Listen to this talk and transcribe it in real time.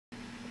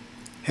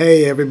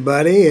Hey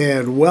everybody,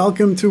 and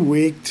welcome to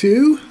week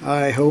 2.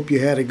 I hope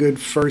you had a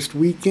good first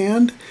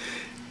weekend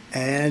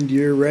and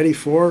you're ready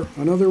for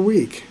another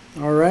week.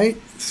 All right,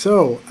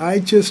 so I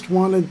just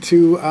wanted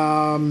to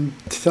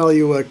tell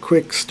you a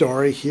quick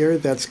story here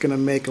that's going to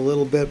make a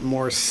little bit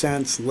more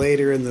sense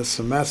later in the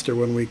semester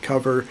when we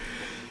cover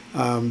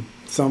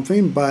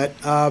something.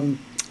 But on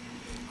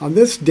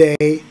this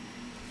day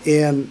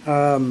in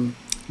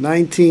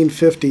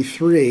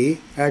 1953,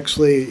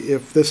 actually,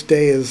 if this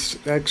day is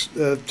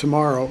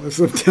tomorrow,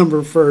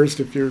 September 1st,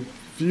 if you're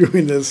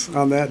viewing this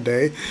on that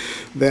day,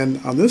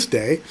 then on this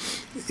day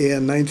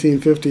in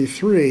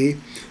 1953,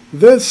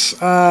 this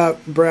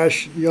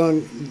brash,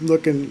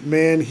 young-looking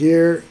man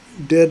here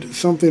did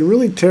something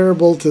really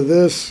terrible to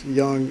this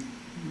young,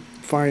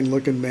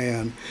 fine-looking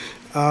man.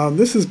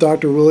 This is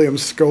Dr. William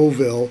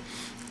Scoville,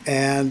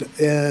 and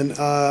in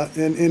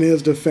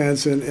his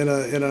defense, in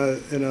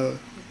a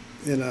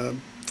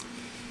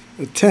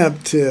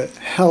attempt to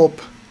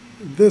help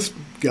this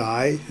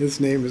guy, his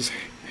name is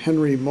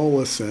Henry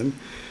Mollison,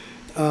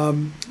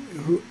 an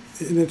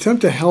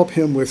attempt to help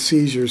him with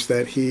seizures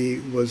that he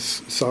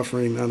was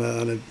suffering on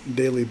a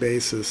daily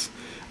basis.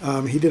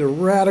 He did a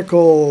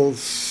radical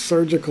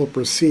surgical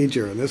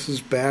procedure, and this is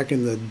back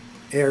in the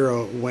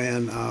era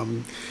when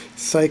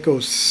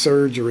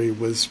psychosurgery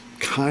was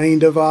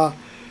kind of a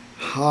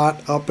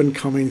hot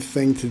up-and-coming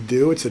thing to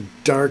do. It's a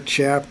dark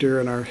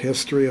chapter in our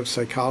history of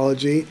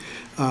psychology.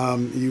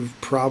 You've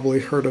probably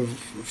heard of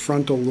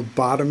frontal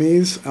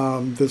lobotomies.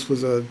 This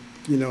was a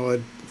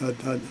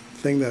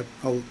thing that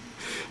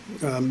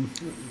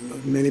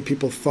many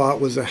people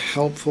thought was a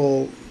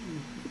helpful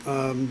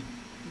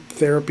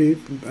therapy.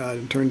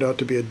 It turned out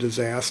to be a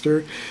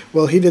disaster.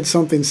 Well, he did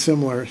something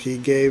similar. He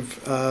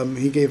gave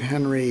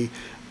Henry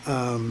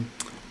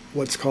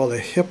what's called a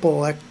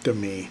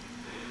hippolectomy.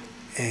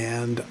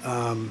 And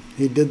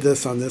he did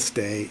this on this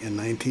day in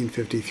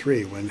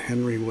 1953 when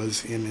Henry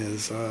was in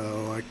his,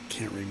 I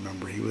can't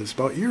remember, he was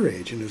about your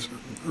age, in his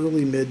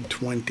early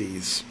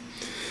mid-20s.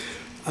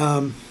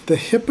 The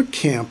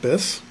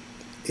hippocampus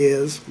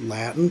is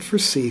Latin for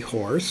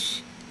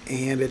seahorse,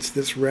 and it's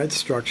this red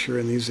structure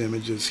in these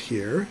images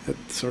here at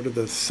sort of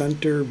the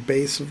center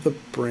base of the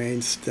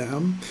brain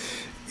stem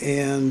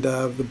and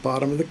the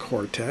bottom of the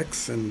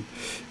cortex. And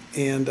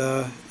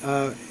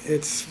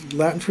it's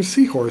Latin for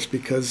seahorse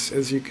because,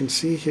 as you can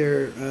see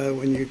here,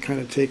 when you kind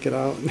of take it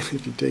out,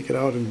 if you take it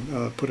out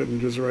and put it in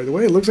just the right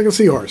way, it looks like a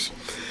seahorse.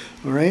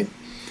 All right.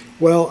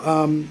 Well,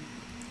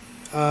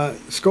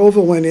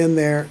 Scoville went in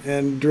there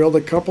and drilled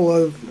a couple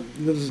of,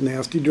 this is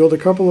nasty, drilled a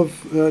couple of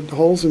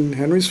holes in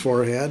Henry's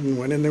forehead and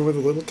went in there with a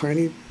little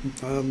tiny,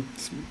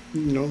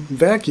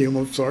 vacuum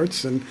of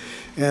sorts and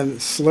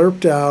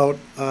slurped out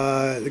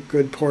a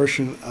good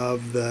portion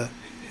of the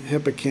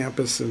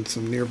hippocampus and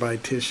some nearby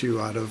tissue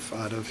out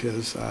of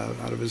his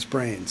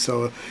brain.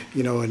 So,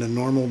 in a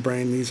normal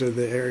brain, these are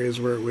the areas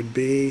where it would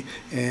be,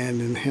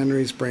 and in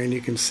Henry's brain, you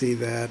can see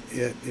that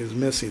it is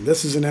missing.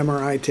 This is an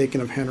MRI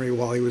taken of Henry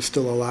while he was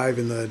still alive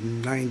in the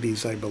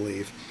 90s, I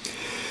believe.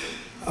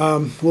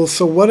 Well,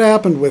 so what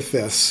happened with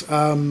this?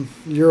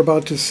 You're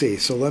about to see.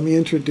 So let me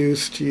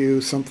introduce to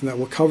you something that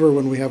we'll cover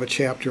when we have a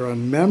chapter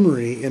on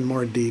memory in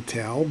more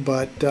detail.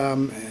 But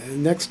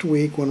next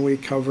week, when we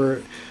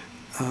cover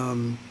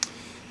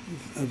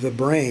the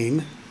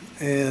brain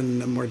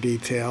in more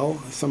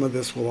detail, some of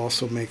this will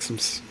also make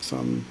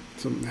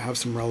have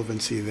some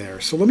relevancy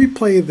there. So let me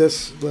play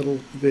this little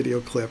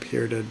video clip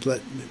here to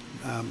let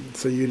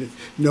so you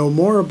know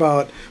more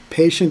about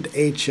patient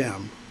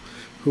HM,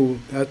 who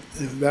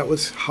that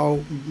was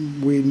how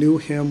we knew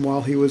him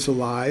while he was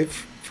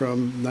alive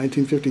from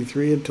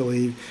 1953 until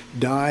he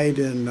died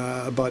in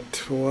about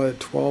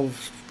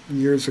 12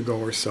 years ago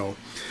or so.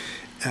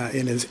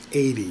 In his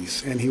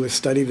 80s, and he was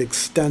studied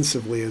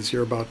extensively, as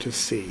you're about to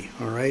see.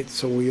 All right,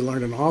 so we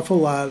learned an awful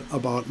lot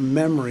about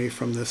memory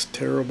from this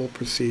terrible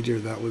procedure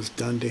that was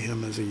done to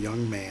him as a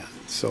young man.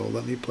 So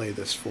let me play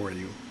this for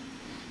you.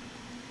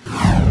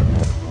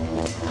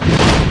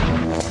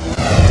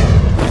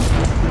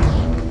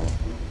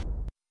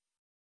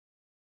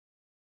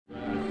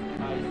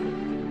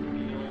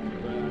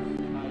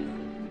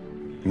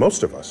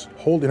 Most of us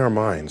hold in our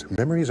minds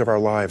memories of our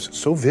lives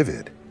so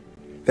vivid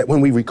that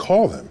when we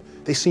recall them,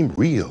 they seem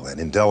real and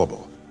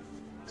indelible.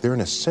 They're an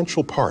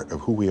essential part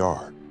of who we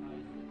are.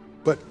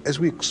 But as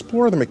we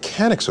explore the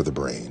mechanics of the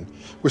brain,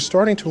 we're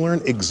starting to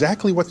learn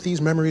exactly what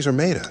these memories are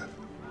made of.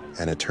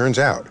 And it turns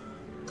out,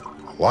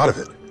 a lot of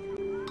it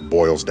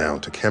boils down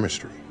to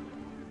chemistry.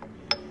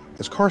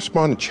 As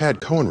correspondent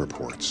Chad Cohen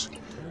reports,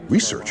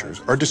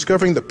 researchers are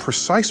discovering the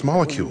precise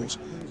molecules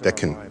that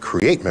can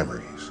create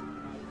memories,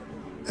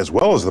 as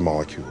well as the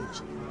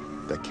molecules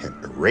that can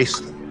erase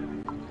them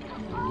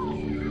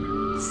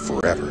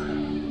forever.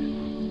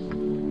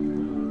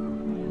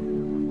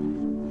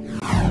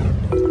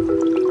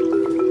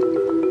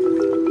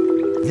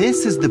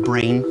 This is the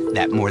brain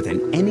that, more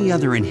than any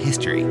other in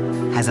history,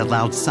 has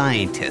allowed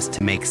scientists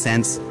to make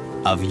sense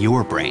of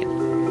your brain.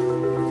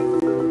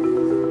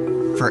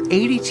 For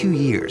 82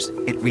 years,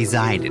 it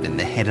resided in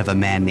the head of a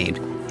man named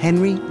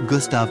Henry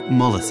Gustav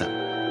Mollison,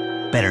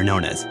 better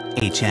known as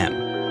HM.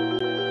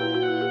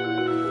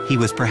 He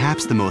was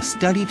perhaps the most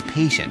studied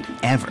patient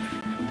ever.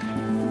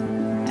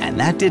 And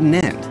that didn't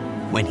end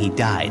when he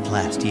died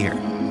last year.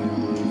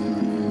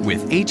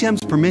 With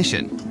HM's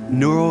permission,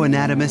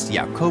 neuroanatomist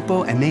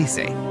Jacopo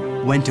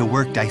Amese went to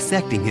work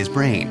dissecting his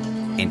brain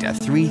into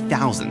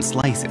 3,000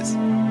 slices.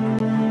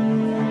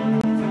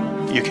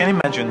 You can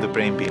imagine the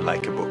brain being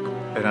like a book,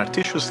 and our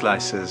tissue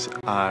slices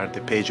are the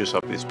pages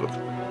of this book.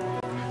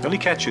 The only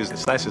catch is the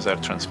slices are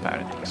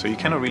transparent, so you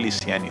cannot really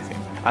see anything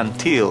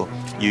until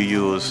you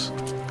use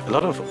a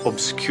lot of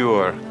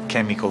obscure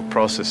chemical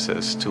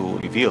processes to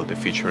reveal the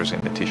features in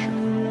the tissue.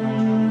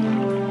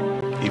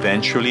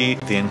 Eventually,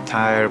 the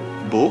entire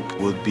book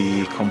would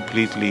be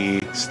completely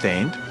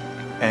stained,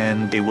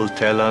 and it will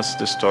tell us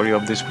the story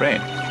of this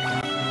brain.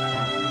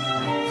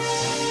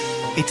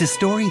 It's a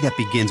story that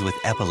begins with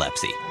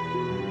epilepsy.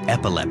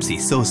 Epilepsy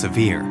so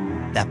severe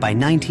that by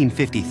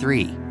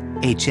 1953,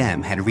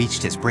 HM had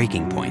reached his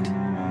breaking point.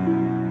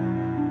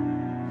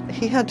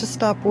 He had to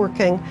stop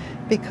working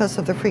because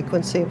of the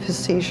frequency of his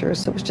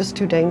seizures. It was just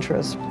too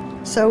dangerous.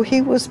 So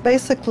he was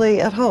basically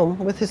at home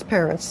with his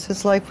parents.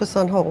 His life was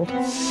on hold.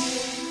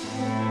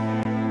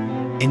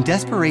 In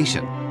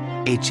desperation,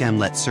 HM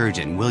let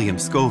surgeon William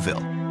Scoville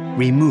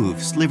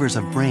remove slivers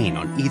of brain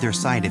on either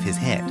side of his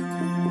head,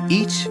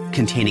 each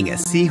containing a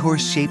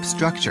seahorse-shaped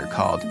structure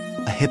called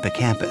a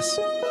hippocampus.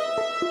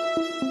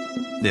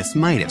 This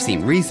might have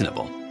seemed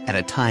reasonable at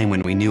a time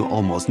when we knew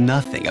almost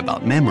nothing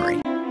about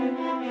memory.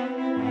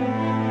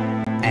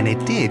 And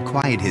it did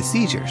quiet his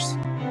seizures,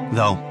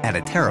 though at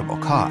a terrible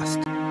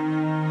cost.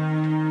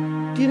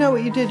 Do you know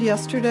what you did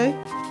yesterday?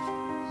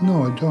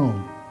 No, I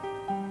don't.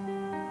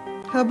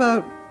 How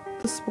about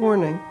this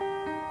morning?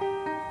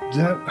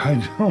 That I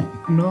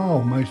don't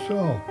know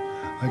myself.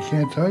 I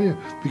can't tell you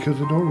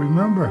because I don't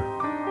remember.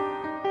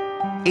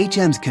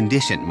 HM's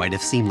condition might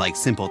have seemed like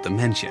simple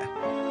dementia.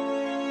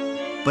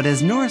 But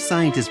as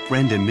neuroscientist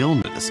Brenda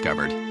Milner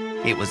discovered,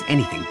 it was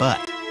anything but.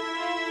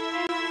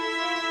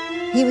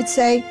 He would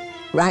say,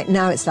 right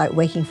now it's like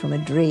waking from a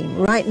dream.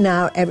 Right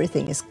now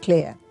everything is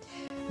clear.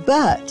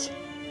 But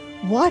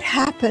what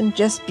happened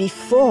just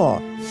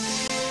before?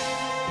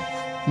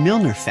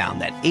 Milner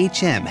found that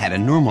HM had a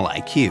normal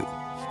IQ.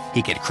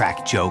 He could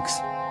crack jokes,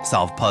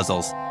 solve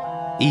puzzles,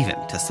 even,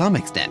 to some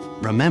extent,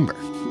 remember.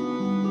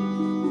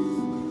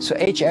 So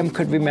HM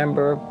could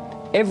remember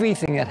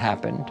everything that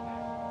happened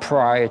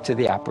prior to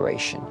the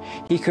operation.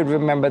 He could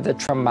remember the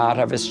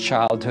traumata of his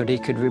childhood. He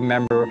could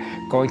remember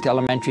going to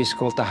elementary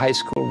school, to high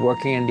school,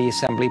 working in the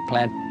assembly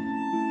plant.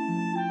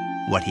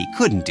 What he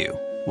couldn't do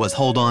was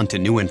hold on to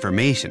new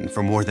information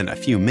for more than a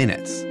few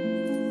minutes.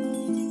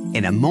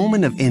 In a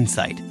moment of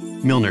insight,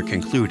 Milner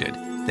concluded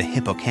the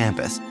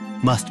hippocampus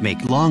must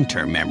make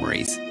long-term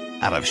memories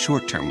out of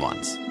short-term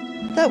ones.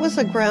 That was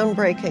a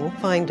groundbreaking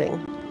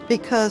finding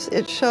because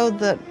it showed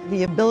that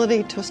the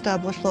ability to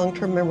establish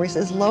long-term memories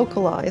is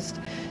localized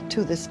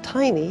to this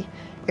tiny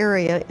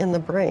area in the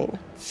brain.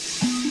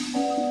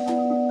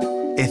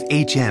 If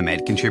HM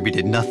had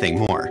contributed nothing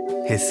more,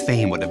 his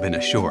fame would have been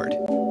assured.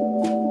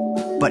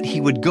 But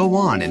he would go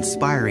on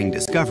inspiring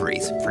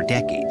discoveries for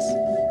decades.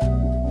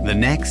 The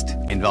next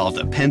involved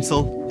a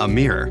pencil, a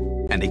mirror,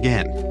 and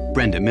again,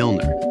 Brenda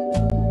Milner.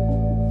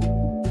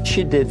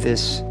 She did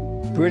this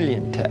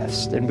brilliant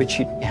test in which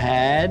she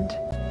had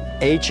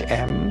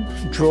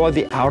HM draw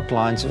the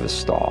outlines of a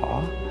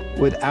star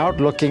without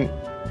looking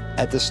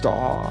at the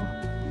star,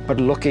 but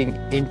looking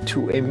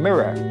into a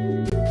mirror.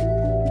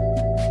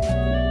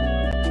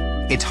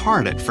 It's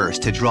hard at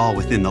first to draw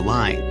within the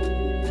line,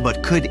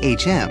 but could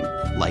HM,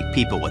 like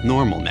people with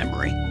normal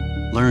memory,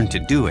 learn to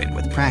do it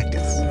with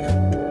practice?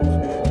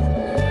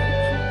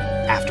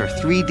 After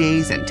 3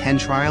 days and 10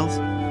 trials,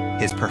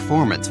 his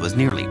performance was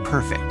nearly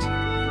perfect.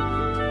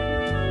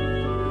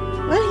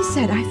 Well, he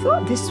said, I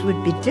thought this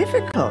would be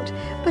difficult,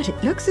 but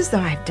it looks as though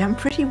I've done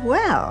pretty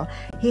well.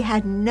 He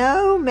had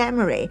no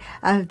memory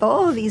of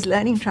all these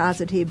learning trials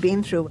that he'd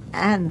been through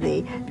and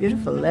the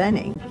beautiful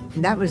learning.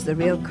 And that was the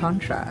real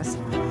contrast.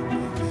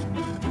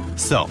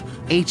 So,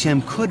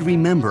 HM could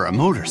remember a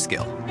motor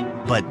skill,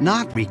 but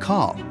not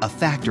recall a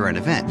fact or an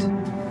event.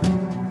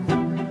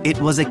 It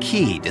was a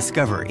key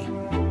discovery,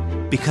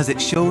 because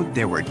it showed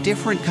there were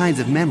different kinds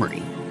of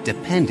memory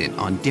dependent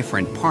on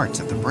different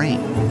parts of the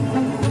brain.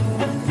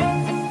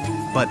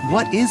 But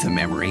what is a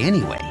memory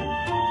anyway?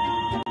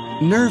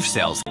 Nerve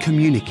cells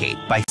communicate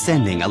by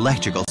sending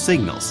electrical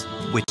signals,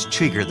 which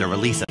trigger the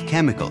release of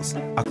chemicals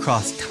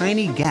across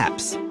tiny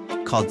gaps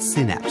called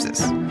synapses.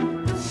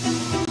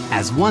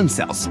 As one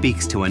cell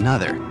speaks to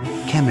another,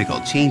 chemical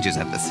changes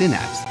at the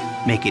synapse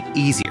make it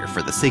easier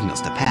for the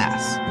signals to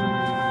pass.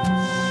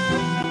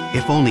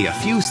 If only a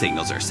few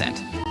signals are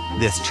sent,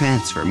 this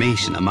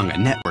transformation among a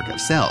network of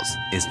cells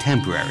is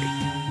temporary,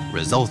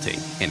 resulting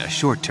in a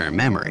short-term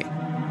memory.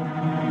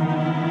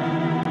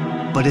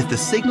 But if the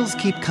signals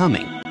keep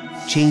coming,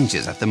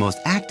 changes at the most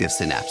active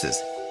synapses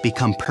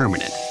become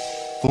permanent,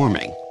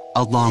 forming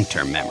a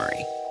long-term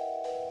memory.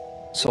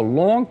 So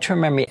long-term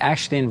memory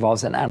actually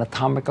involves an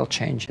anatomical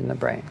change in the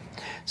brain.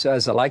 So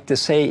as I like to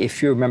say,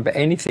 if you remember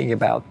anything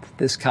about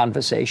this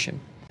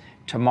conversation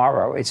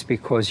tomorrow, it's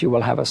because you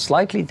will have a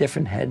slightly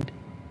different head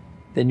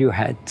than you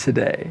had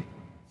today.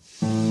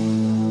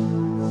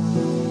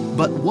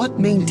 But what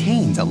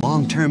maintains a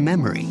long-term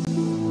memory?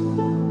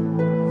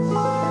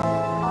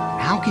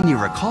 How can you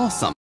recall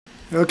something?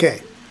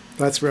 Okay,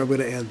 that's where I'm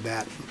going to end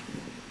that.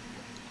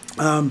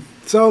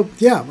 So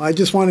yeah, I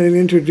just wanted to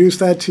introduce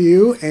that to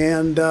you,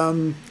 and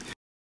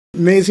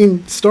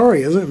amazing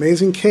story, isn't it?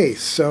 Amazing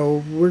case.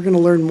 So we're going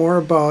to learn more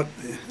about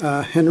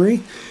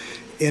Henry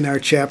in our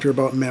chapter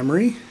about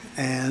memory,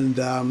 and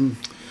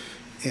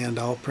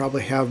I'll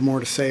probably have more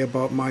to say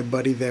about my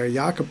buddy there,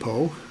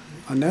 Jacopo,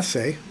 an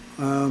essay,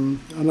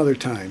 another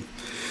time.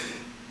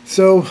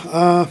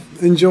 So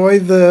enjoy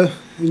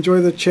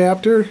the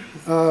chapter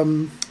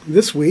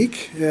this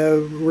week.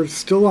 We're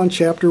still on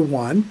chapter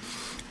 1.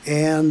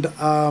 And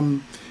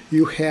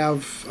you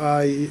have,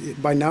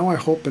 by now I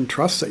hope and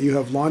trust that you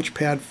have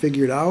Launchpad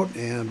figured out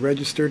and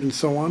registered and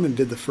so on, and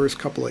did the first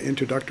couple of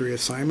introductory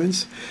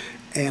assignments.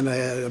 And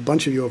a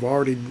bunch of you have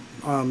already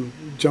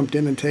jumped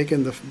in and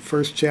taken the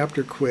first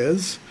chapter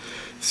quiz.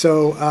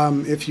 So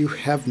if you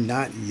have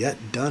not yet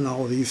done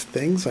all these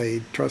things, I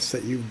trust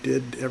that you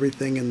did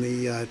everything in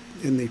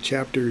the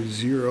chapter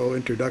 0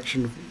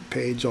 introduction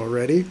page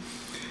already.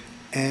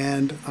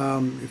 And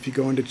if you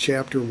go into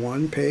chapter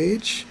 1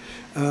 page,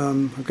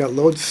 I've got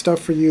loads of stuff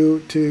for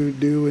you to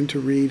do and to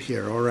read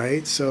here. All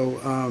right,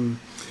 so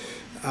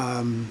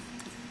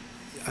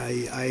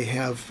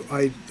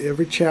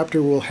every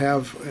chapter will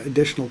have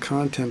additional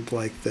content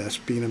like this,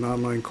 being an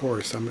online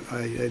course.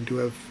 I do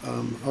have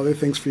other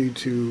things for you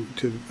to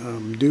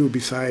do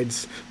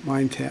besides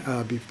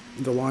the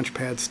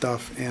Launchpad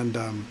stuff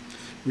and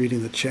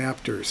reading the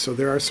chapters. So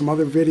there are some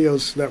other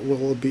videos that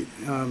will be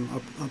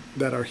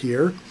that are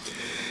here.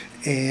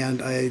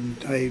 And I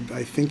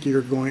think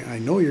I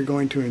know you're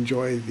going to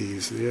enjoy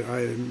these.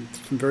 Some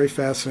very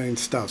fascinating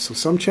stuff. So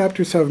some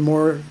chapters have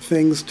more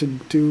things to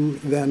do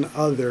than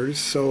others,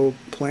 so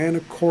plan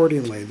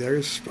accordingly.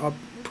 There's a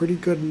pretty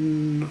good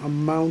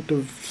amount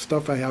of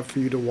stuff I have for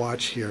you to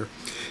watch here.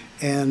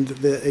 And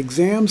the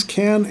exams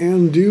can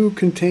and do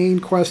contain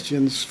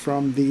questions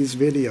from these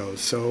videos,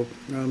 so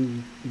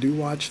do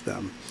watch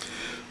them.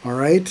 All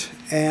right,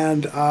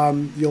 and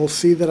you'll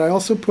see that I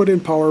also put in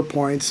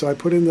PowerPoints. So I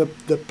put in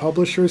the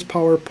publisher's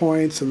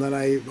PowerPoints, and then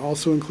I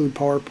also include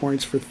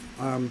PowerPoints for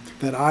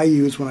that I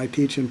use when I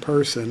teach in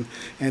person,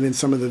 and in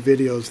some of the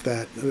videos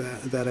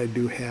that I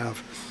do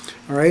have.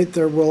 All right,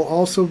 there will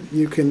also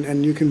you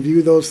can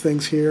view those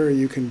things here, or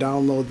you can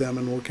download them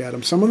and look at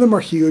them. Some of them are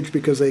huge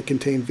because they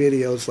contain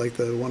videos, like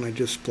the one I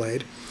just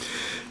played.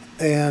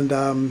 And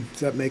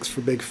that makes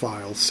for big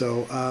files.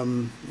 So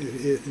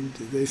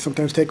they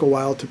sometimes take a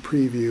while to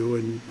preview,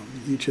 and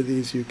each of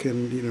these you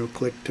can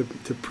click to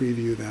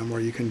preview them, or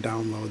you can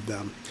download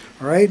them.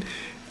 All right.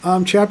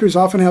 Chapters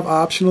often have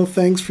optional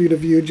things for you to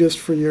view just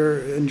for your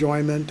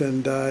enjoyment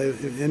and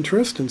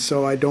interest, and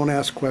so I don't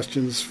ask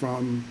questions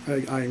from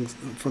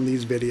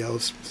these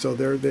videos. So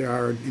they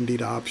are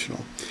indeed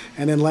optional.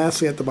 And then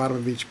lastly, at the bottom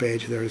of each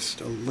page, there's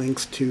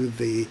links to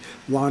the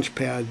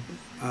Launchpad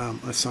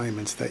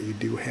assignments that you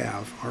do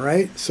have. All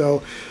right,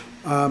 so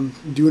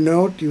do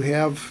note you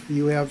have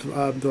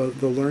the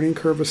learning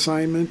curve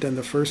assignment and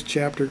the first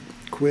chapter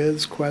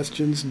quiz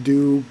questions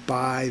due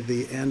by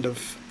the end of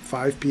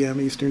 5 p.m.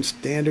 Eastern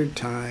Standard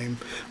Time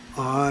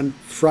on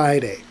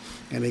Friday.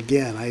 And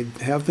again, I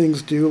have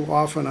things due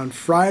often on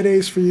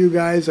Fridays for you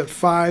guys at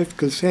 5,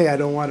 because hey, I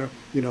don't want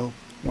to,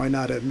 why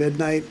not at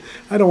midnight?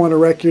 I don't want to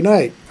wreck your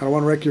night. I don't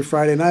want to wreck your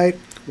Friday night.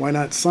 Why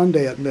not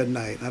Sunday at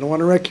midnight? I don't want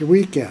to wreck your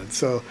weekend.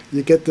 So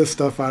you get this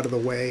stuff out of the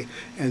way,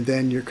 and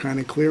then you're kind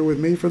of clear with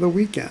me for the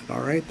weekend.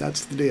 All right,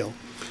 that's the deal.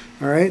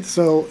 All right,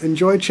 so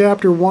enjoy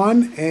chapter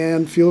 1,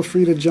 and feel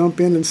free to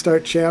jump in and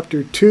start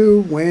chapter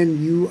 2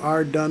 when you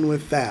are done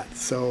with that.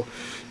 So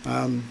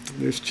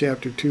there's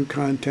chapter 2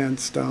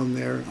 contents down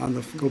there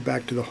go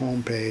back to the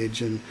home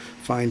page and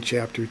find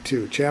chapter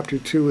 2. Chapter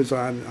 2 is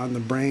on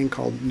the brain,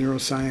 called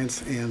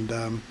Neuroscience,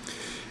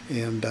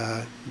 and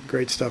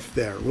great stuff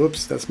there.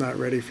 Whoops, that's not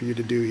ready for you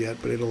to do yet,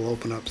 but it'll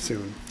open up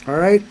soon. All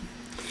right,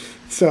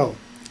 so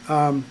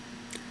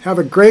have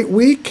a great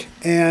week,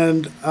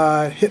 and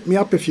hit me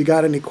up if you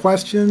got any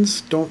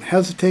questions. Don't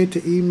hesitate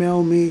to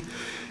email me,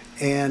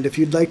 and if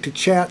you'd like to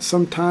chat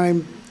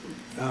sometime,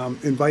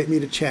 invite me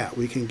to chat.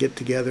 We can get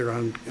together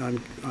on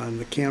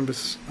the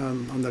Canvas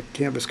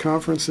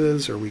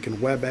conferences, or we can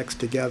WebEx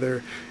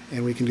together,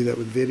 and we can do that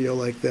with video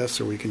like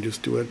this, or we can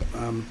just do it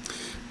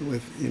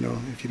with,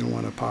 if you don't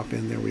want to pop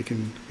in there, we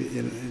can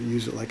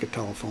use it like a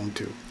telephone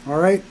too. All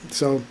right,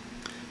 so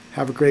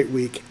have a great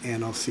week,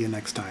 and I'll see you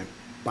next time.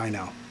 Bye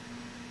now.